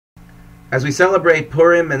As we celebrate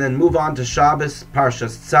Purim and then move on to Shabbos,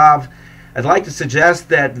 Parshas Tzav, I'd like to suggest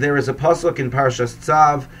that there is a pasuk in Parshas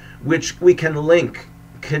Tzav which we can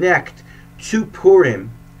connect to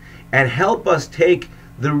Purim and help us take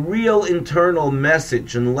the real internal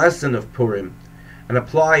message and lesson of Purim and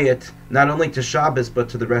apply it not only to Shabbos but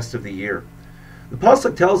to the rest of the year. The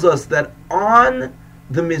pasuk tells us that on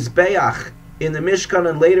the Mizbeach in the Mishkan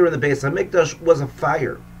and later in the Beis HaMikdash was a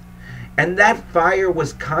fire. And that fire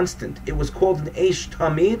was constant. It was called an Eish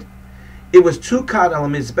Tamid. It was Tukad al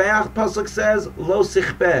Mizbeach, pasuk says, Lo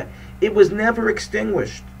Sichbeh. It was never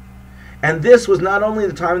extinguished. And this was not only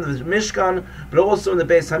the time of the Mishkan, but also in the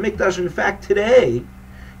Beis HaMikdash. In fact, today,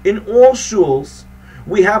 in all shuls,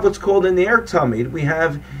 we have what's called an Ner Tamid. We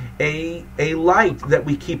have a light that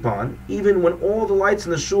we keep on. Even when all the lights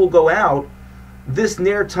in the shul go out, this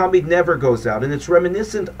Ner Tamid never goes out. And it's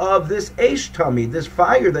reminiscent of this Eish Tamid, this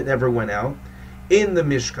fire that never went out in the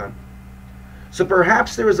Mishkan. So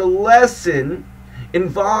perhaps there is a lesson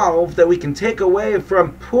involved that we can take away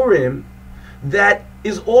from Purim that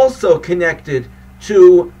is also connected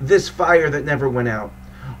to this fire that never went out.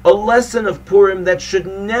 A lesson of Purim that should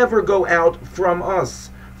never go out from us,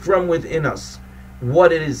 from within us.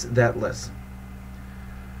 What is that lesson?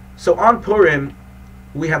 So on Purim,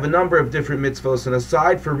 we have a number of different mitzvos, and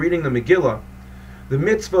aside from reading the Megillah, the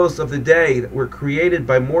mitzvos of the day that were created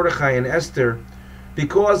by Mordechai and Esther,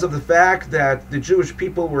 because of the fact that the Jewish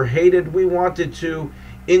people were hated, we wanted to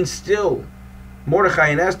instill, Mordechai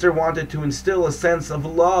and Esther wanted to instill a sense of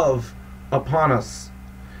love upon us,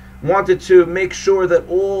 wanted to make sure that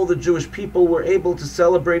all the Jewish people were able to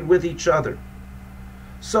celebrate with each other.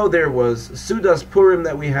 So there was Sudas Purim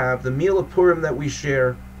that we have, the meal of Purim that we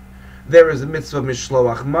share. There is a mitzvah of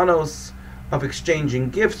Mishloach Manos, of exchanging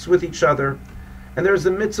gifts with each other. And there is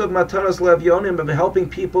a mitzvah of Matanos Levyonim, of helping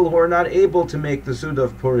people who are not able to make the Suda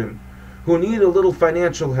of Purim, who need a little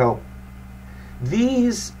financial help.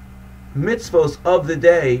 These mitzvos of the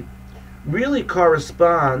day really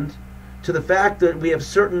correspond to the fact that we have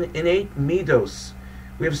certain innate midos.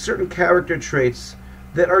 We have certain character traits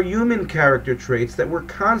that are human character traits that we're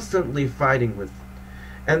constantly fighting with.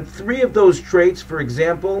 And three of those traits, for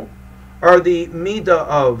example, are the midah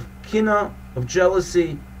of kina, of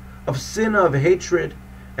jealousy, of sinna, of hatred,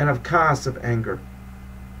 and of kas, of anger.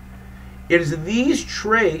 It is these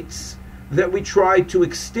traits that we try to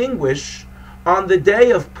extinguish on the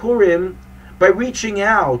day of Purim by reaching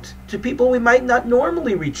out to people we might not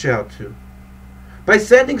normally reach out to, by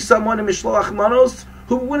sending someone a mishloach manos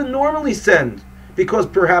who we wouldn't normally send because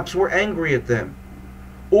perhaps we're angry at them,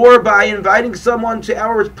 or by inviting someone to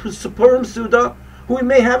our Purim Suda who we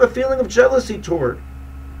may have a feeling of jealousy toward.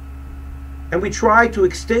 And we try to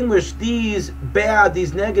extinguish these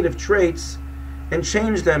negative traits and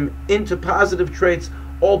change them into positive traits,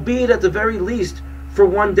 albeit at the very least for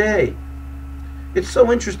one day. It's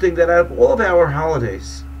so interesting that out of all of our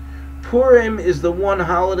holidays, Purim is the one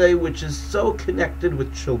holiday which is so connected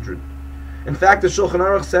with children. In fact, the Shulchan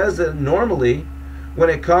Aruch says that normally, when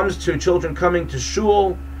it comes to children coming to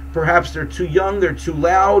shul, perhaps they're too young, they're too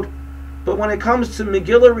loud, but when it comes to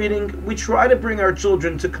Megillah reading, we try to bring our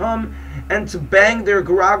children to come and to bang their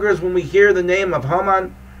garagers when we hear the name of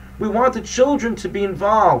Haman. We want the children to be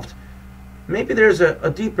involved. Maybe there's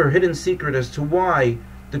a deeper hidden secret as to why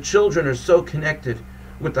the children are so connected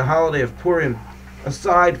with the holiday of Purim,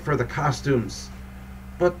 aside for the costumes,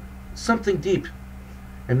 but something deep.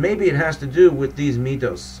 And maybe it has to do with these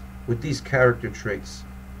midos, with these character traits.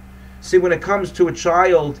 See, when it comes to a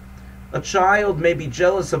child may be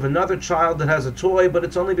jealous of another child that has a toy, but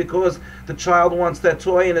it's only because the child wants that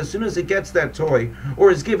toy, and as soon as it gets that toy, or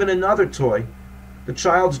is given another toy, the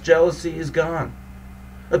child's jealousy is gone.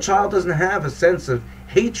 A child doesn't have a sense of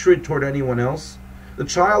hatred toward anyone else. The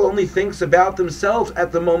child only thinks about themselves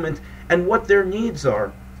at the moment and what their needs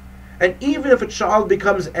are. And even if a child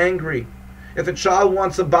becomes angry, if a child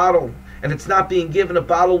wants a bottle, and it's not being given a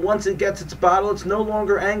bottle, once it gets its bottle, it's no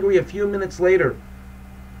longer angry a few minutes later.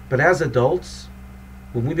 But as adults,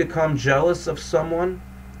 when we become jealous of someone,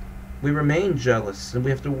 we remain jealous, and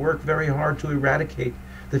we have to work very hard to eradicate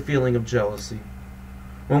the feeling of jealousy.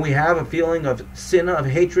 When we have a feeling of sinna, of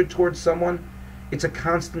hatred towards someone, it's a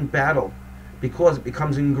constant battle because it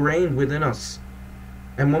becomes ingrained within us.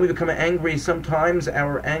 And when we become angry, sometimes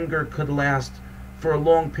our anger could last for a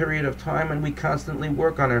long period of time, and we constantly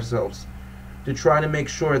work on ourselves to try to make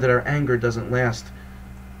sure that our anger doesn't last.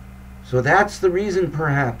 So that's the reason,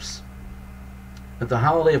 perhaps, that the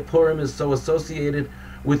holiday of Purim is so associated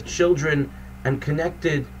with children and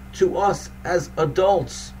connected to us as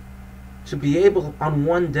adults, to be able on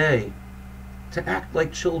one day to act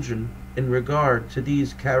like children in regard to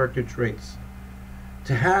these character traits.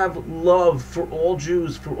 To have love for all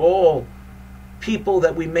Jews, for all people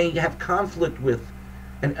that we may have conflict with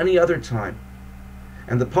at any other time.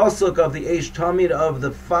 And the pasuk of the Eish Tamid, of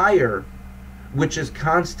the fire, which is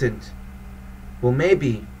constant, well,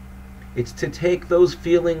 maybe it's to take those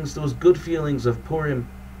feelings, those good feelings of Purim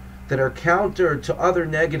that are counter to other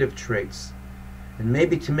negative traits, and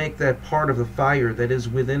maybe to make that part of the fire that is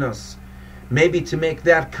within us, maybe to make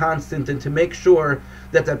that constant, and to make sure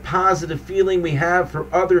that that positive feeling we have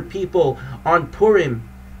for other people on Purim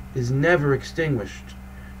is never extinguished,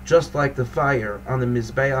 just like the fire on the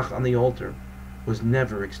Mizbeach, on the altar, was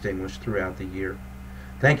never extinguished throughout the year.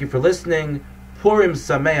 Thank you for listening. Purim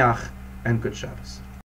Sameach, and good Shabbos.